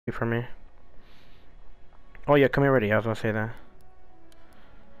for me. Oh yeah, come here already. I was gonna say that.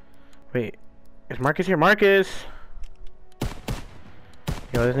 Wait, is Marcus here? Marcus!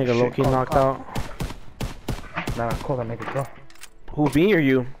 Yo, this nigga low-key knocked out. Nah, call that nigga, bro. Who, me or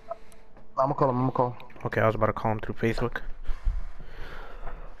you? I'ma call him, Okay, I was about to call him through Facebook.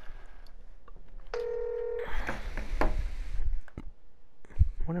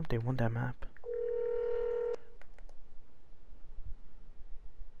 What if they won that map?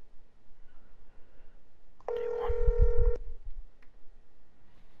 They won.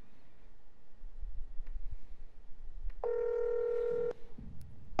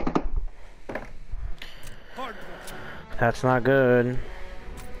 That's not good.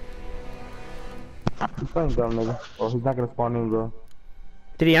 He's playing dumb, nigga. Oh, he's not gonna spawn in, bro.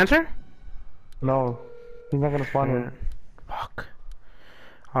 Did he answer? No. He's not gonna spawn in. Fuck.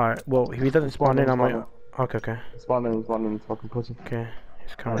 Alright, well, if he doesn't spawn in, I'm like... Okay, okay. Spawn in, fucking pussy. Okay,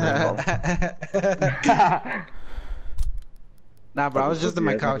 he's coming. Nah, bro, I was just on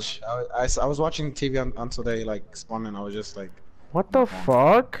my couch. I was watching TV until they like spawned in. I was just like, what the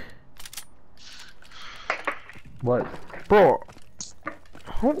fuck? What? Bro.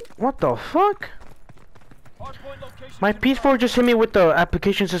 What the fuck? My PS4 just hit me with the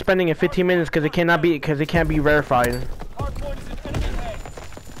application suspending in 15 minutes because it can't be verified.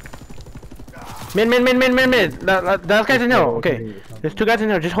 Mid. That guy's in hell. Okay. There's two guys in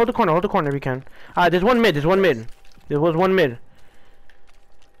here. Just hold the corner if you can. There's one mid. There was one mid.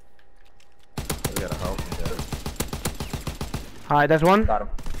 Alright, that's one. Got him.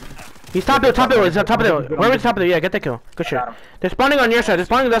 He's top hill. He's top of the hill. Whoever's top of the hill, yeah, get that kill. Good shit. They're spawning on your side. They're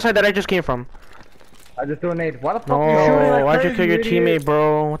spawning on that side that I just came from. I just threw a nade. Why the fuck are you shooting like why'd you crazy, kill your idiot? teammate,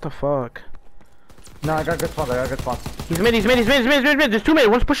 bro? What the fuck? No, I got good spots. He's mid. There's two mid.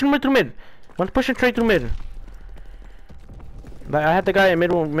 One's pushing mid through mid. One's pushing straight through mid. I had the guy at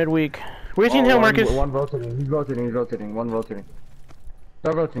midweek. Where's he in hill, Marcus? One rotating. He's rotating. One rotating.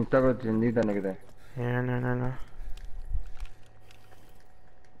 Start rotating. Leave that nigga there. Yeah, no.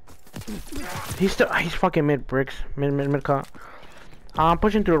 He's fucking mid bricks. Mid cut. I'm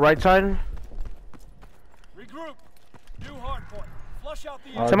pushing to the right side. Regroup. New hard point. Flush out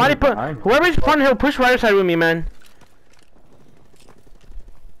the Somebody put whoever's front hill, push right side with me, man.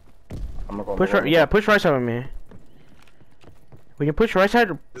 I'm gonna go. Push right, yeah, push right side with me. When you push right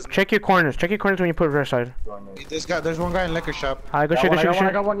side, check your corners. Check your corners when you put right side. there's one guy in liquor shop. Alright, go shit.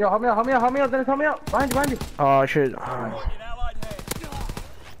 I got one. Yo, help me out. Dennis, help me out. Behind you. Oh shit.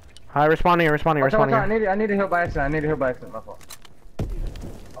 Hi, responding. I need to heal by accident. My fault.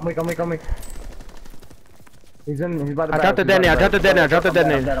 I'm weak. He's by the back. I dropped the dead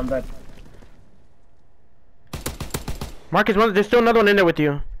nade. I'm dead. Marcus, there's still another one in there with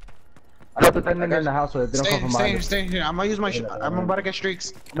you. I dropped the dead nade in the house so they don't come from behind. Stay here. I'm gonna use my. I'm about to get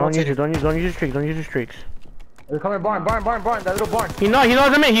streaks. Don't use your streaks. They're coming barn. That little barn. He knows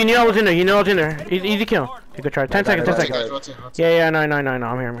I'm in. He knew I was in there. Easy kill. Take a try. 10 seconds. Yeah. No.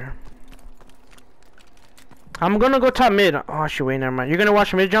 I'm here. I'm gonna go top mid. Oh shit, wait, never mind. You're gonna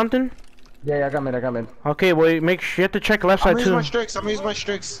watch mid, Jonathan? Yeah, I got mid. Okay, well, make sure you have to check left side too. I'm gonna use my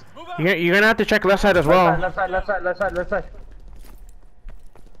streaks. You're gonna have to check left side as well. Left side.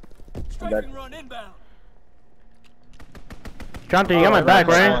 Run inbound. Jonathan, you got my back,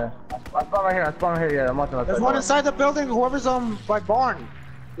 right? I spawn right here. Yeah, I'm watching left side. There's one inside the building. Whoever's by barn.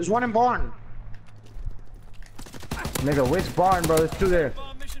 There's one in barn. Nigga, which barn, bro? There's two there.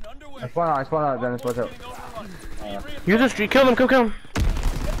 I spawn out, Dennis. Watch out. Use the street. Kill him.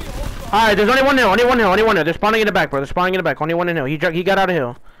 Alright, there's only one hill. They're spawning in the back, bro. Only one in hill. He got out of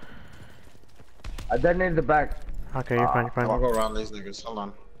hill. I detonated the back. Okay, you're fine. I'll go around these niggas. Hold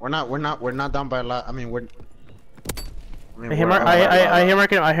on. We're not down by a lot. I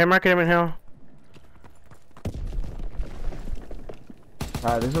hear marking him in hill.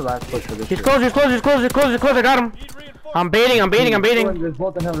 Alright, this is the last push for this. He's close. I got him. I'm baiting. There's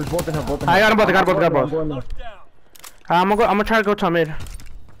both in him. I got both. I'm gonna try to go top mid.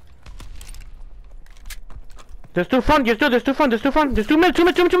 There's two front. There's two mid. I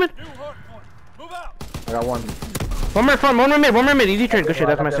got one. One more mid. Easy trade. Good shit.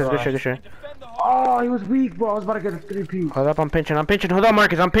 That's my sis. Good shit. Oh, he was weak, bro. I was about to get a 3P. Hold up, I'm pinching. Hold up,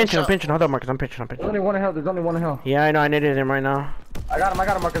 Marcus. I'm pinching. Hold up, Marcus. There's only one in hell. Yeah, I know. I needed him right now. I got him,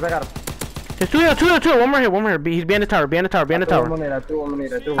 Marcus. There's two. One more here. He's behind the tower. I threw one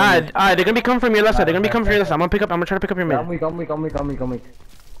nade. Alright, they're gonna be coming from your left side. I'm gonna try to pick up your mid. I'm weak.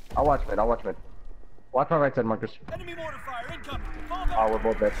 I'll watch mid. Watch my right side, Marcus. Enemy mortar fire incoming. Oh, we're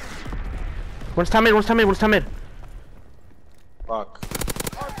both dead. One's top mid. Fuck.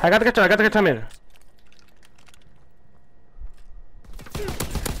 I got the top mid.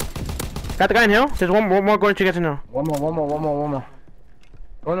 Got the guy in hill. There's one more going to get in hill. One more.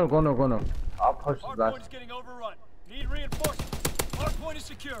 Go no. I'll push this last. Hardpoint is getting overrun. Need reinforcements. Hardpoint is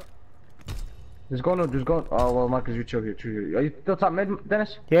secure. Just go. Oh well, Marcus, you chill here. Are you still top mid,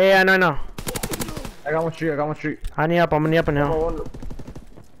 Dennis? Yeah, no. I got one street. I need help. I'm gonna up in hill.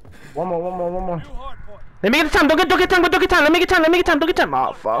 One more. New hardpoint. Let me get the time. Don't get time. Let me get time. Don't get time.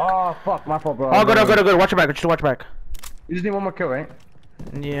 Oh fuck. Oh fuck, my fault, bro. Oh, good. Watch your back. Just watch your back. You just need one more kill, right?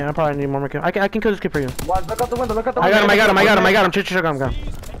 Yeah, I probably need one more kill. I can kill this kid for you. Look out the window. I got him. Chill. I'm going. Seize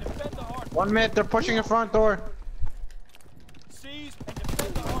and defend the hardpoint. 1 minute. They're pushing your front door. Seize and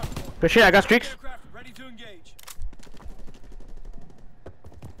defend the hardpoint. Good shit. I got streaks. Aircraft ready to engage.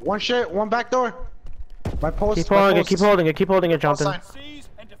 1 shit. 1 back door. My post. Keep holding it, Jonathan. Outside. Seize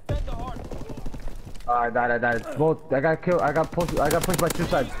and defend the hardpoint. I died. Both. I got killed. I got pushed by 2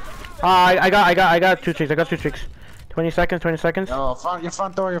 sides. I got 2 streaks. 20 seconds. Yo, your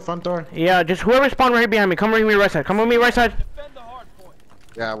front door. Yeah, just whoever spawned right here behind me, come with me right side. Defend the hardpoint.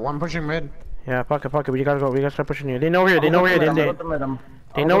 Yeah, 1 pushing mid. Yeah, fuck it. We gotta start pushing you. They know we're here. They know we're here.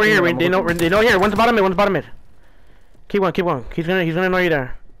 One's bottom mid. Keep going. He's gonna know you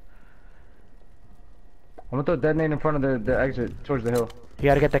there. I'm gonna throw a detonate in front of the exit towards the hill. You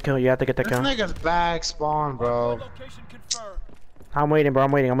gotta get that kill. This nigga's back spawn, bro. Location confirmed. I'm waiting, bro.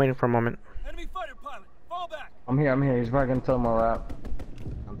 I'm waiting for a moment. Enemy fighter pilot. Fall back. I'm here. He's probably gonna tell him where I'm.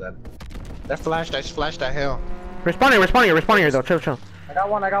 I'm dead. I just flashed that hill. Responding here though. Chill. I got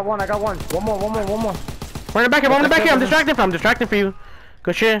one. One more. Run it back here. I'm distracting for you.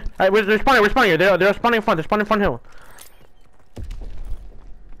 Good shit. They're spawning here. They're spawning front. They're spawning front hill.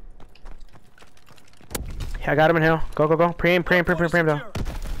 Yeah, I got him in hill. Go. Pre-aim though.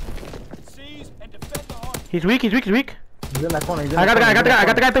 Seize and defend the hardpoint. He's weak. He's in that corner. I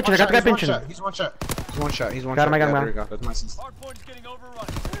got the guy pinching. He's one shot. Got him. Got him. There we go. That's my assist. Hardpoint is getting overrun.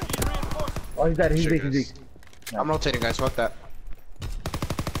 Need reinforcements. Oh, he's dead. He's weak. I'm rotating, guys. Fuck that.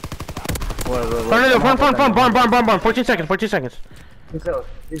 Front. 14 seconds.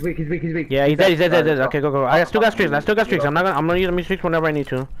 He's weak. Yeah, he's dead. Okay, go. I still got streaks. I'm gonna use my streaks whenever I need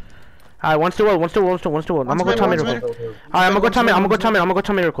to. Alright, one's still old. I'm gonna go top mid real quick. Alright, I'm gonna go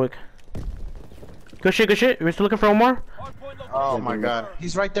top mid real quick. Good shit. We're still looking for one more? Hardpoint location. Oh my god.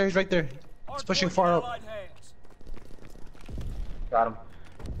 He's right there. He's pushing Hardpoint far in up. Allied hands. Got him.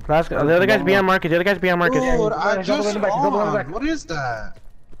 The other guy's behind market. Dude, I just spawned. What is that?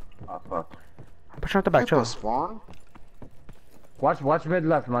 Oh fuck. I'm pushing out the back, chill. Spawn? Watch mid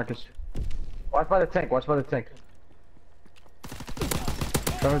left, Marcus. Watch by the tank.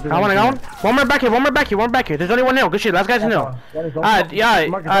 I want one more back here. There's only one nail. Good shit. Last guy's in hill. Watch out. I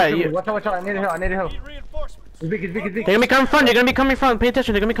need a hill. Need reinforcements. He's weak. They're gonna be coming front. Pay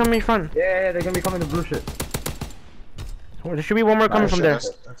attention. They're gonna be coming front. Yeah, they're gonna be coming to blue shit. There should be one more coming from there.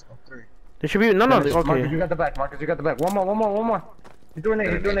 That's 3. There should be no. Marcus, Okay. you got the back. One more. He's doing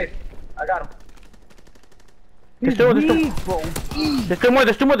it. I got him. There's two more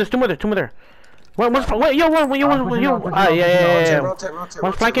there. One's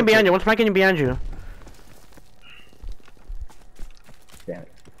flanking behind you. Damn it.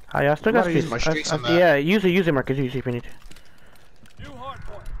 I still got use my streaks on that. Yeah, use it, Marcus. Use it if you need to. New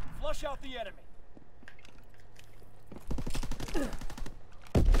hardpoint. Flush out the enemy.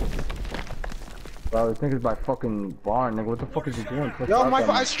 Bro, this nigga's by fucking barn, nigga. What the fuck is he doing? Yo,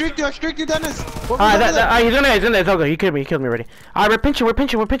 I streaked you, Dennis. He's in there. It's all good. He killed me already. Alright, we're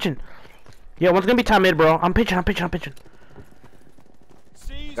pinching. Yeah, one's gonna be top mid, bro. I'm pinching.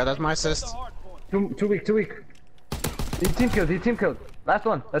 Seize Yeah, that's my and defend assist. the hardpoint. Too weak. He's team killed. Last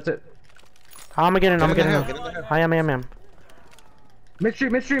one. That's it. I'm getting him. Get in the hill. I am. Mid street.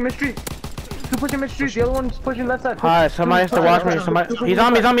 Two pushing mid street. The other one's pushing left side. Alright, somebody has to watch me. He's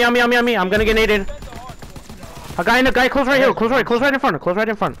on me. I'm gonna get naded. A guy close right here. Close right in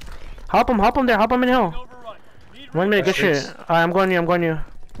front. Help him there. Help him in hill. Overrun. Need 1 minute. Good shit. Alright, I'm going you.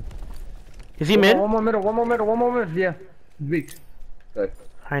 Is he mid? One more middle. Yeah. He's weak. Good.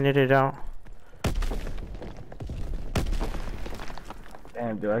 I need it out.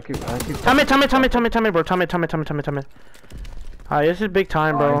 Damn, dude. I keep. Time it, bro. Time it. Alright, this is big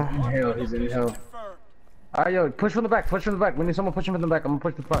time, bro. He's in hill. confirmed. Alright, yo, push from the back. We need someone pushing from the back. I'm gonna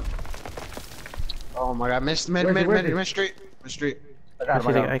push the front. Oh my god, mid street. I got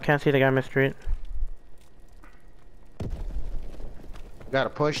him. I can't see the guy in the street. Gotta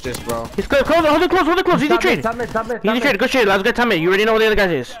push this, bro. He's close. Hold it close. Easy trade. Top mid. Easy trade. Good shit. Let's get top mid. You already know where the other guy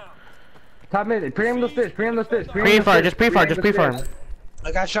is. Top mid. Pre-aim those stairs. Pre-fire. Just pre-fire.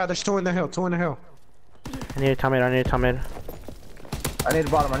 I got shot. There's 2 in the hill. I need a top mid. I need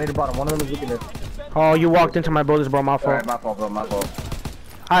the bottom. One of them is looking at. Oh, you walked into my bullets, bro. My fault. Alright, my fault, bro.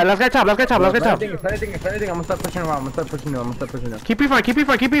 Alright, last guy top, last guy top, last guy top. If anything, I'm gonna start pushing around. I'm gonna start pushing you. Keep pre-fire, keep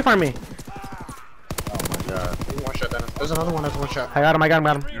pre-fire, keep pre-fire me. Oh my god. He's one shot, Dennis. There's another one that's one shot. I got him, I got him,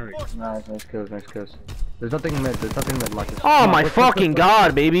 got him. Nice kills. There's nothing mid, Marcus. Oh my fucking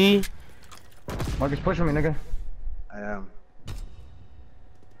god, baby. Marcus, pushing me, nigga. I am.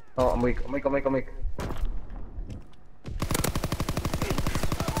 Oh, I'm weak.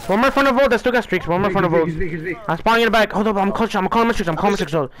 One more in front of vote, that still got streaks. One more in front of vote. He's weak. I'm spawning in the back. Hold up, I'm calling my streaks. Oh,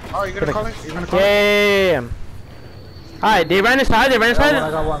 you're gonna call it? You're gonna call it? Yeah. Alright, they ran inside. I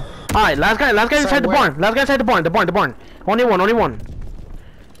got one. Alright, last guy inside the barn. Last guy inside the barn. Only one.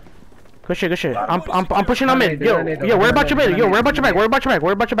 Good shit. I'm pushing on mid. Yo, where about your mid? Where about your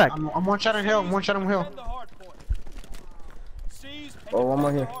back? I'm one shot in hill. Defend the hard point. Seize and Oh, one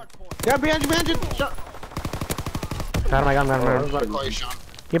more defend here. the hard point. Yeah, behind you. Shot. Got him. I was about to call you, Sean.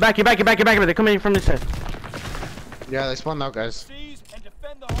 You're back. They're coming in from this side. Yeah, they spawned out, guys. Seize and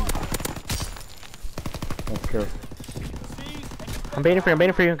defend the hard point. Okay. Seize and defend I'm baiting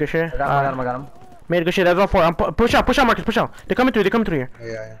for you. Good shit. I got him. Made good shit. That's all four. Push out, Marcus. Push out. They're coming through here.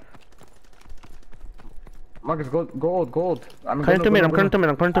 Yeah. Marcus, gold. I'm Coming to mid. I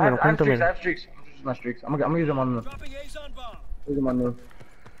have streaks. I'm streaks. I'm gonna use them on the. dropping Azon bomb. Use them on the.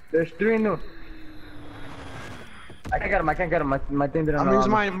 There's 3 new. I can't get him. My thing didn't. I'm gonna use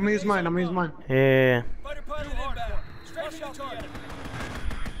mine. Yeah. Fighter pilot inbound. Straight shot target.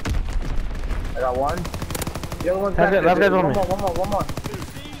 I got one. The other one's Last guy's on me. One more.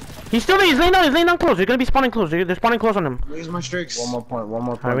 He's still there. He's laying down close. They're gonna be spawning close. They're spawning close on him. Use my streaks. One more point.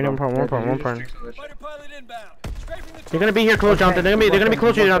 Alright, we need one point. Fighter pilot inbound. Strafing the They're gonna be here close, Jonathan. They're gonna be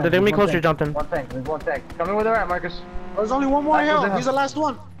close to you, Jonathan. One tank. There's one tank. Tell me where they're at, Marcus. There's only one more hill. He's the last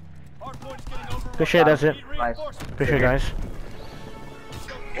one. hard point is getting over. Good shit, that's it. Nice. Good shit, guys.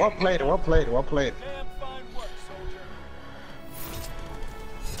 Well played. Damn fine work, soldier.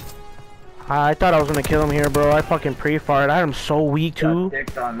 I thought I was gonna kill him here, bro. I fucking pre-fired. I am so weak too.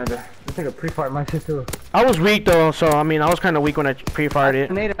 Dicked on, nigga. You take a pre-fire my shit too. I was weak though, so I mean I was kind of weak when I pre-fired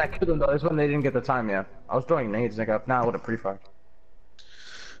it. Nade, I killed him though. This one they didn't get the time yet. I was throwing nades, nigga. Now with a pre-fire.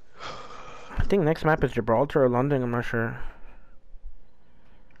 I think next map is Gibraltar or London. I'm not sure. I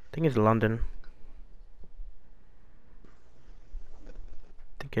think it's London.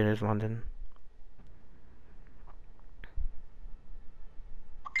 I think it is London.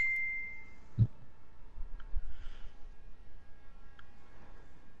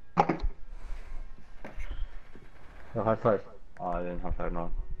 No, high five. Oh, I didn't high five,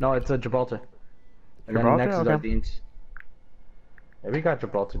 no. No, it's Gibraltar. And Gibraltar? then next is Okay. Ardenes. Yeah, we got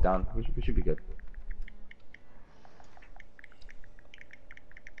Gibraltar down. We should be good.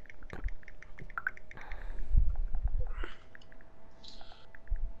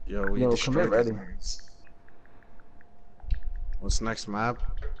 Yo, we Yo, destroyed commit these ready. niggas. What's next map?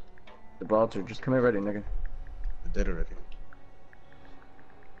 Gibraltar, just come here ready, nigga. I did already.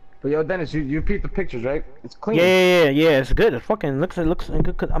 But yo, Dennis, you peeped the pictures, right? It's clean. Yeah. It's good. It fucking looks in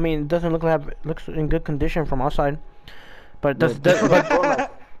good. I mean, it doesn't looks in good condition from outside, but does.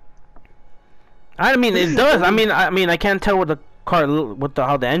 But, I mean, it does. I mean, I can't tell what the car,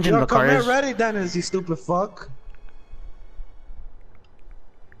 how the engine of the car is. ready, Dennis, you stupid fuck.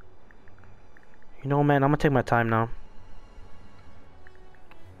 You know, man, I'm gonna take my time now.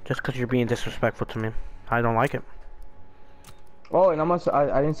 Just cause you're being disrespectful to me, I don't like it. Oh, and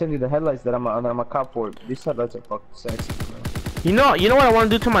I didn't send you the headlights that I'm a cop for. These headlights are fucking sexy, bro. You know what I want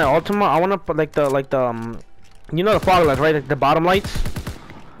to do to my Ultima? I want to put like the you know the fog lights, right? Like the bottom lights.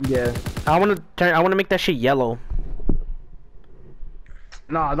 Yeah. I want to make that shit yellow.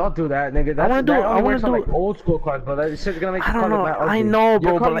 No, don't do that, nigga. I wanna do- that I only wanna works on, do- like old school cars, but that shit's gonna make I your don't car know. look mad I ugly. know,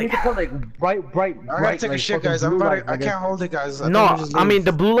 bro, Your car, but you like need to put like bright. I gotta take like, a shit, fucking guys. I'm blue about light, to, I nigga. can't hold it, guys. no, just I mean leave.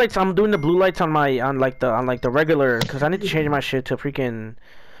 the blue lights. I'm doing the blue lights on the regular, cause I need to change my shit to freaking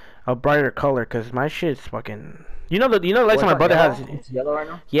a brighter color, cause my shit's fucking. You know the lights on my brother has. It's yellow right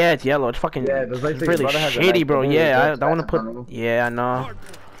now. Yeah, it's yellow. It's fucking. Yeah, those lights It's that your really brother has are shady, nice, bro. but really Yeah, good I want to specs put. on them. Yeah, I know.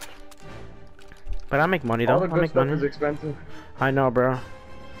 But I make money All though. the I good make stuff money. is expensive. I know, bro.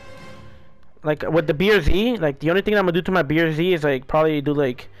 Like with the BRZ, like the only thing I'm gonna do to my BRZ is like probably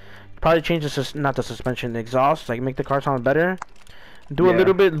change the not the suspension, the exhaust, like make the car sound better. Do a Yeah.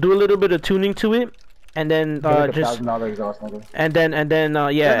 little bit of tuning to it, and then Like just $1,000 exhaust, nigga. and then yeah,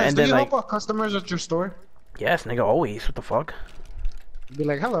 Dennis, and do then you like help out customers at your store? yes, nigga, always. What the fuck? Be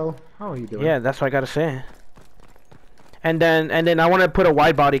like, hello, how are you doing? Yeah, that's what I gotta say. And then I want to put a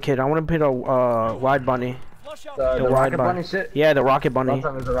wide body kit. I want to put a wide body. Flush out The wide Rocket body. Bunny shit. Yeah, the rocket bunny.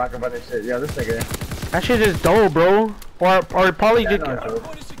 Sometimes the Rocket Bunny shit. Yeah, this nigga. That shit is dope, bro. Or probably Yeah, just. no, hard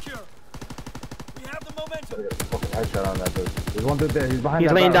point is secure. We have the momentum. Fucking headshot on that dude. There's one dude there. He's behind. He's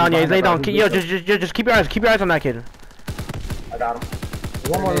that laying barrel, down. Yeah, he's laying down. behind Yo, that barrel. just keep your eyes on that kid. I got him.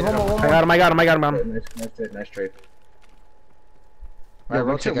 One more. I got him. Nice trade. Right, Yeah,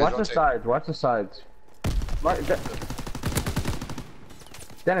 rotate, guys, watch the rotate. sides. Watch the sides.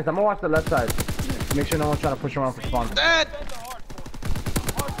 Dennis, I'm gonna watch the left side. Make sure no one's trying to push around for spawn. Dead! Defend the hard point.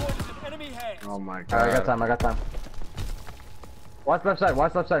 Hard point is an enemy hand. Oh my Alright, god. I got time. Watch left side.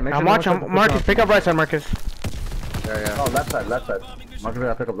 Make I'm sure no one's watching. trying to push Marcus, around. pick up right side, Marcus. Yeah. Oh, left side. Marcus,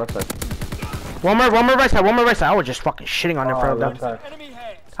 gotta pick up left side. One more right side. I was just fucking shitting on him for left that. side. Enemy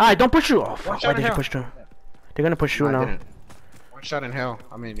hand. Alright, don't push you. Oh, fuck. shot Why in did you hell. push through? They're gonna push through I now. didn't. One shot in hell.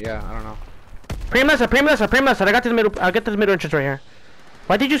 I mean, yeah, I don't know. Premium left side. I got this middle entrance right here.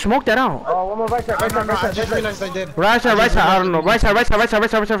 Why did you smoke that out? Oh, one more right side. I just realized I did. Right side. I don't know. Right side. I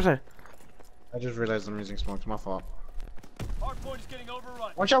just realized I'm using smoke. It's my fault. Hard point is getting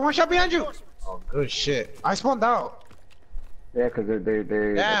overrun. One shot behind you! Oh, good shit. I spawned out. Yeah, cause they.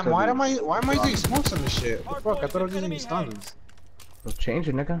 Damn, why am I using smokes on this shit? What the fuck? I thought I was using stuns. Let's change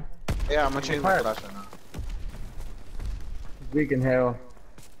it, nigga. Yeah, I'm gonna change my flash right now. Weak in hell.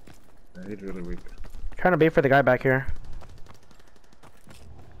 Yeah, he's really weak. Trying to bait for the guy back here.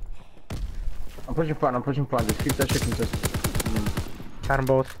 I'm pushing front. Just keep that shit consistent. Got them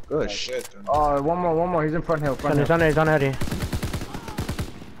both. Good shit, dude. Oh, one more. He's in front hill. He's on there.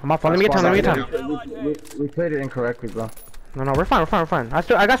 I'm off. Let me get time. We played it incorrectly, bro. No, we're fine. I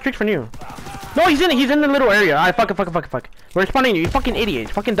got streaks from you. No, he's in the little area. Alright, fuck. We're respawning you. You fucking idiot.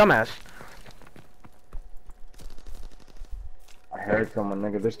 You fucking dumbass. I heard someone,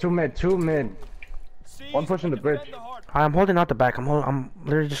 nigga. There's two mid. Seize One pushing and the bridge. defend the hard point. I'm holding out the back. I'm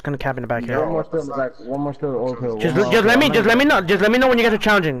literally just gonna cap in the back here. One more still in the back. One more still old hill. Just let me know when you guys are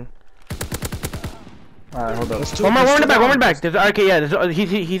challenging. Alright, hold up. One more in the back. There's okay, yeah.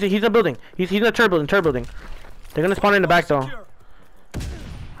 He's in a building. He's in a turret building. They're gonna spawn in the back though. Secure.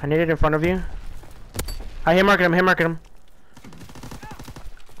 I need it in front of you. I hit marking him.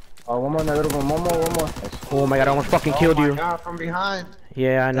 Oh, one more in that little one. One more. Oh my god, I almost fucking killed you. God, from behind.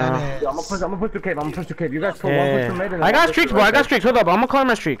 Yeah, I know. Yeah, I'm gonna push the cave. You guys pull one push to mid and I got push streaks, to bro. right I got side. streaks. Hold up, I'm gonna call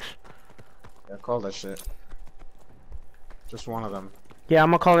my streaks. Yeah, call that shit. Just one of them. Yeah,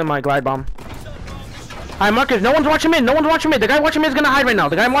 I'm gonna call in my glide bomb. Alright, Marcus, no one's watching mid. The guy watching mid is gonna hide right now.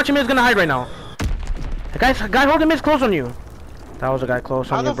 The guy holding mid is close on you. That was a guy close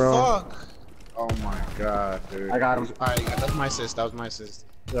How on you, the bro. fuck? Oh my god, dude. I got him. Alright, yeah, that was my assist.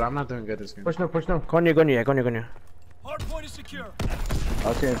 Dude, I'm not doing good this game. Push no. Go on you. Hard point is secure. I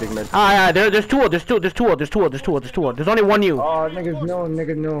don't see anything mid. There's two. There's only one you. Oh,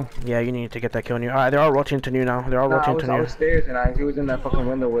 niggas no. Yeah, you need to get that kill on you. Alright, they're all rotating to you now. I was stairs and he was in that fucking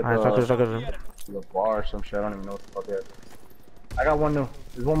window with Alright, so good. the bar or some shit. I don't even know what the fuck that is. I got one new.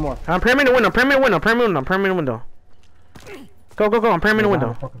 There's one more. I'm priming the window. Go. I'm priming the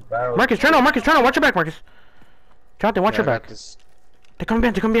window. Marcus, turn on. Watch your back, Marcus. Jonathan, watch your back. They're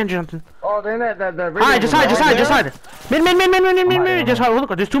coming behind, Jonathan. Oh, they're in that Alright, just hide. Mid. Just hide. Look,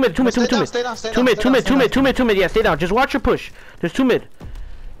 there's two mid. Two mid. Yeah, stay down. Just watch your push. There's two mid.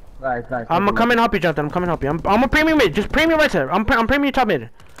 Nice. I'm gonna come and help you, Jonathan. I'm a premium mid. Just premium right side. I'm premium top mid.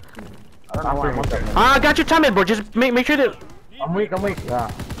 I don't know why I'm up there. I got your top mid, bro. Just make sure that. I'm weak. Ah,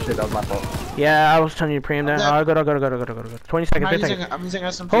 shit, that was my fault. Yeah, I was telling you to premium that. Alright, go. 20 seconds. 20 seconds. I'm using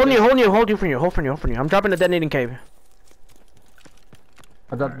SMG. Hold you for you. I'm dropping the detonating cave.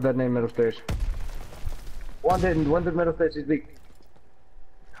 I dropped that name middle stairs. One did middle stairs. He's weak.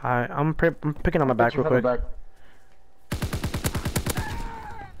 Alright, I'm picking on my back real quick.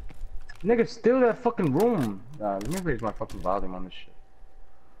 Nigga, steal that fucking room. Let me raise my fucking volume on this shit.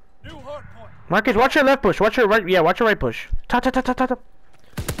 New hard point. Marcus, watch your left push. Watch your right. Yeah, watch your right push. Top.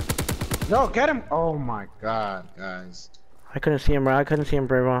 No, get him! Oh my god, guys. I couldn't see him, bro.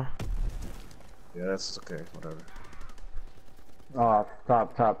 Very well. Yeah, that's okay. Whatever. Oh,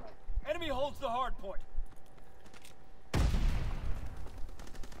 top. Enemy holds the hard point.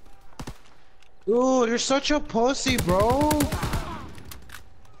 Dude, you're such a pussy, bro.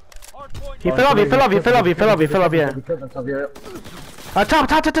 Hard point. He fell off. Yeah.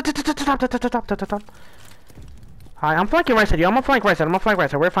 Top. Alright, I'm flanking right side. I'm gonna flank right side.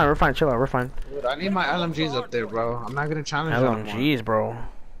 We're fine. Chill out. We're fine. Dude, I need my LMGs up there, bro. I'm not gonna challenge you anymore. LMGs, bro.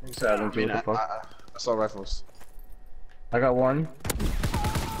 I saw rifles. I got one.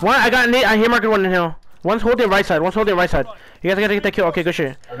 I hear marking one in hill. One's holding right side. You guys gotta get that kill. Okay, good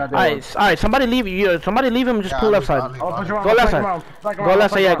shit. Alright. Somebody leave him and just pull left side. Oh, push around. Go left side.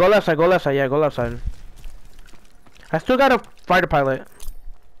 Go left side. I still got a fighter pilot.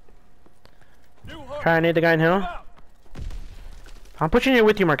 New hard Trying to need the guy in hill. I'm pushing here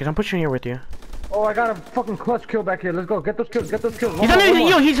with you, Marcus. Oh, I got a fucking clutch kill back here. Let's go. Get those kills. Get those kills. He's on the,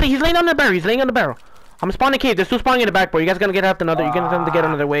 yo, he's laying on the barrel. He's laying on the barrel. I'm spawning cave. There's two spawning in the back, bro. You guys gonna get after another. You're gonna have to get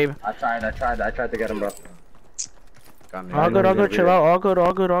another wave. I tried to get him, bro. All good. Chill out. All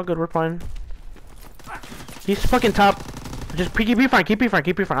good. We're fine. He's fucking top. Just keep fine.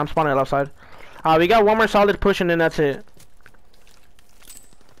 I'm spawning left side. We got one more solid push and then that's it.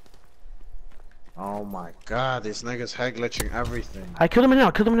 Oh my god, these niggas head glitching everything. I killed him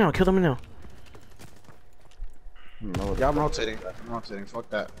now. Yeah, I'm rotating. Fuck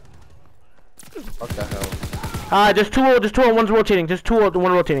that. Fuck that hell. There's two, one's rotating. There's two,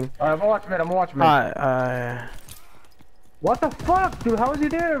 one rotating. I'm gonna watch mid. What the fuck, dude? How is he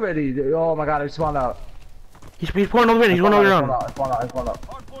there already? Oh my god, he spawned out. He's pouring over in. He's going over around. Spawned out.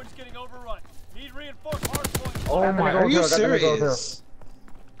 Hardpoint's getting overrun. Need reinforced hardpoint. Oh my, are you serious?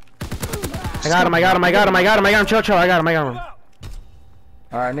 I got him. Chill. I got him.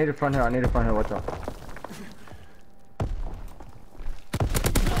 Alright, I need a front here. Watch out.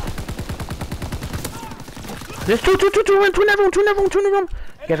 There's two in everyone.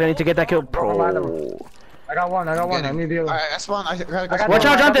 Guess I need to get that kill, bro. I got one. I need the other. Alright, I spawn. I gotta Watch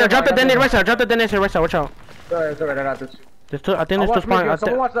out, drop the detonator right side. Watch out. It's alright, I got this. I think there's two spawn.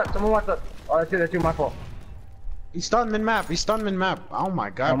 Someone watch that. Oh, that's you, my fault. He's stunned mid-map. Oh my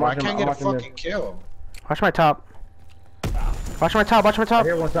god, bro. I can't get a fucking kill. Watch my top. I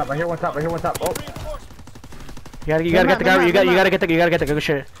hear one top. Oh. You gotta get the guy. You gotta get the good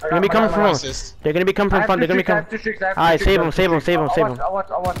shit. They're gonna be coming from front. They're gonna be coming from front. Alright, save him. I'll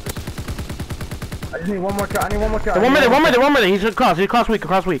watch this. I just need one more kill. One minute. He's cross weak.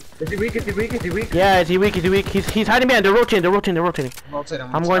 Is he weak? Yeah, is he weak? He's hiding behind. They're rotating. I'm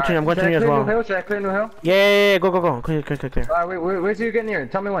going to you as well. Should I clear New Hill? Yeah. Go. Clear. Alright, where's you getting here?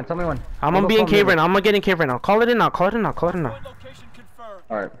 Tell me when. I'm gonna be in cave right now. I'm gonna get in cave right now. Call it in now. Location confirmed.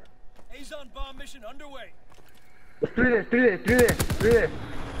 Alright. Azon bomb mission underway. Three there.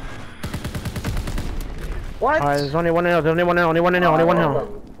 What? Alright, there's only one in hill.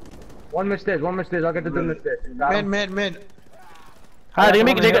 One mid stairs. I'll get the two mid stairs. Mid. Alright,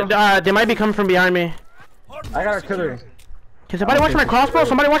 they might be coming from behind me. I got artillery. Can somebody watch my crossbow?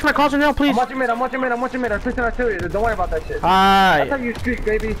 Somebody watch my crossbow now, please. I'm watching mid. I'm fixing artillery. Don't worry about that shit. Alright. That's how you streak,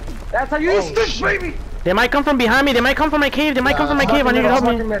 baby. Baby. They might come from behind me. They might come from my cave. I need you to help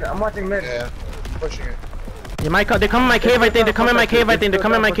me. I'm watching mid. Yeah, pushing it. They come in my cave, I think. They're coming in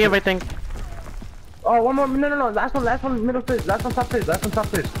my cave, I think. Oh, one more. No. Last one, middle stairs. Last one, top stairs.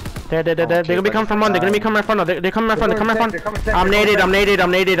 They're gonna be coming from one. They're gonna be coming right front. They're coming right front. I'm naded. I'm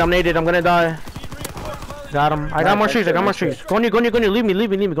gonna die. Got him. I got more streaks. Go on you. Leave me.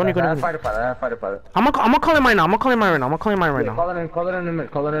 Go on you. Fight it. I'm gonna call him right now. Call it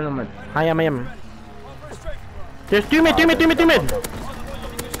in a minute. I am. There's two mid.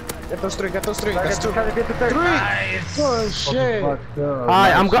 Get those three. That's two. Get the third. Nice. Oh shit.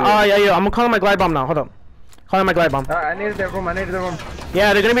 Alright, I'm gonna call my glide bomb now. Hold up. Calling my glide bomb. Alright, I needed their room.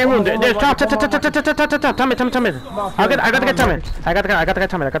 Yeah, they're gonna be in room. There's top. Tummy. I gotta get Tummy. I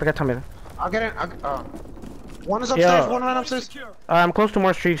gotta get Tummy. I'll get in. One is upstairs, one ran upstairs. I'm close to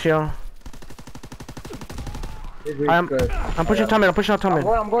more streaks, yo. I'm pushing Tummy. I'm pushing out Tummy.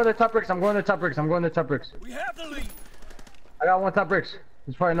 I'm going to top bricks. We have the lead. I got one top bricks.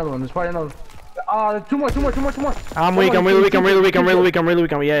 There's probably another one. Two more. I'm weak. I'm really weak.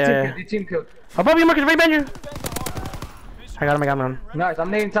 Yeah. Team killed. Above you, Marcus, right behind you. I got him. Nice.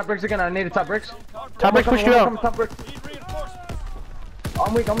 I'm nading top bricks again. I needed top bricks. Top bricks pushed you out. Top bricks.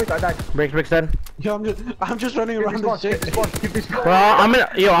 I'm weak. I died. Bricks dead. Yo, I'm just running around this shit. Keep these Bro, I'm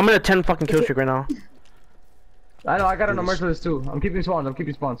in a 10 fucking kill streak right now. I know. I got an emerge for this too. I'm keeping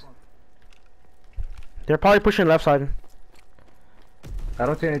spawns. They're probably pushing left side. I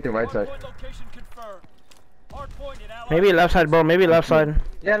don't see anything right side. Maybe left side, bro.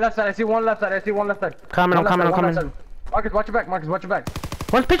 Yeah, left side. I see one left side. I'm coming. Marcus, watch your back.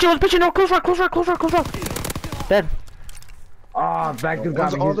 One's pitching. No, close rock. Dead. Back dude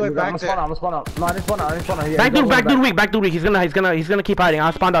got me. All the way back I'm gonna spawn out. No, I didn't spawn out. Yeah, Back dude weak. He's gonna keep hiding.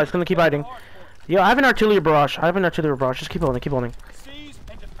 I spawned out. He's gonna keep hiding. Yo, I have an artillery barrage. Just keep holding.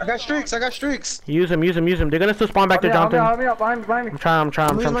 I got streaks. Use them. They're gonna still spawn back there, Jonathan. Help me out, behind me. I'm trying.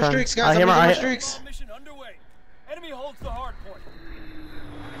 I'm losing my streaks, guys. I'm losing my streaks. Mission underway. Enemy holds the hard point.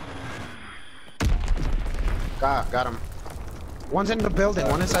 Got him. One's in the building.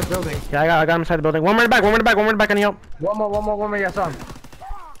 One inside building. Yeah, I got him inside the building. One more in the back. Any help? One more. Yeah, I saw him.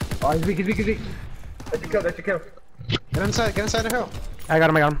 Oh, he's weak. That's your kill. Get inside the hill. I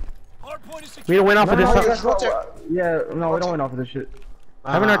got him. We don't win off of this. Yeah, no, we don't win off of this shit.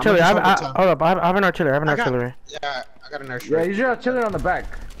 I have an artillery. Hold up. I have an artillery. Yeah, I got an artillery. Yeah, use your artillery on the back.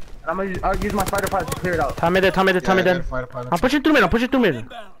 I'll use my fighter pilot to clear it out. Tommy dead, Tommy dead, Tommy Yeah, I got dead. a fighter pilot. I'm pushing through mid, I'm pushing through mid.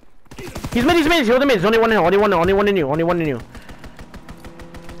 Inbound. He's mid, he's hold the mid. There's only one in here, only one in you, only one in you.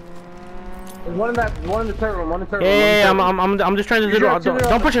 There's one in the third room, one in the third room. Yeah, I'm just trying to do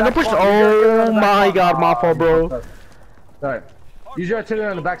don't push it, don't push it. Oh my god, my fault, bro. Sorry. Use your artillery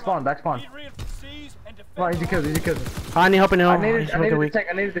on the back spawn, back spawn. Need seize and defend. Come on, easy kills, easy kills. I need help in I him. needed He's the fucking weak. tank,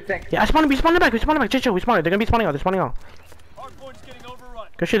 I needed the tank. Yeah, we spawned back, chill, we spawned. They're gonna be spawning out, they're spawning out. Hardpoint's getting overrun.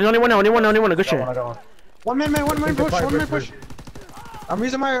 Good shit, there's only one, good shit. I got one. One man push. I'm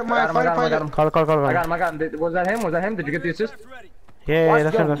using my fighter pilot. Call it. I got him. Was that him? Did you get the assist? That's ready. Yeah,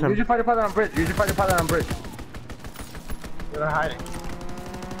 that's Use him. your fighter pilot on bridge. They're hiding.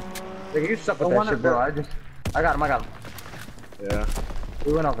 Like, you suck with that shit, bro. I got him. Yeah.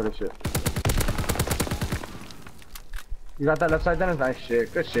 We went off of this shit. You got that left side then? Nice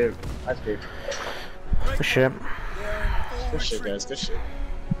shit. Good shit. Nice kick. Good shit. Good shit, guys. Good shit.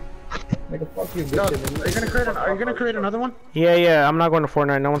 Nigga, fuck you, Yo, good shit. are you gonna create another one? Yeah, I'm not going to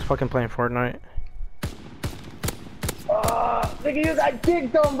Fortnite. No one's fucking playing Fortnite. Nigga, you got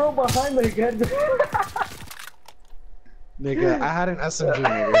kicked on, bro, behind me again. Nigga, I had an SMG,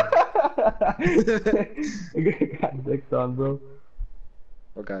 nigga. Nigga got kicked on, bro.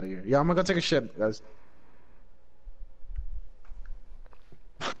 Fuck out of here. Yeah, I'm gonna go take a shit, guys.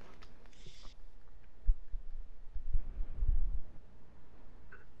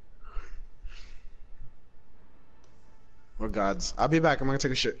 Oh gods. I'll be back. I'm gonna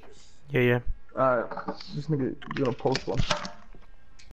take a shit. Yeah. This nigga, you gonna post one.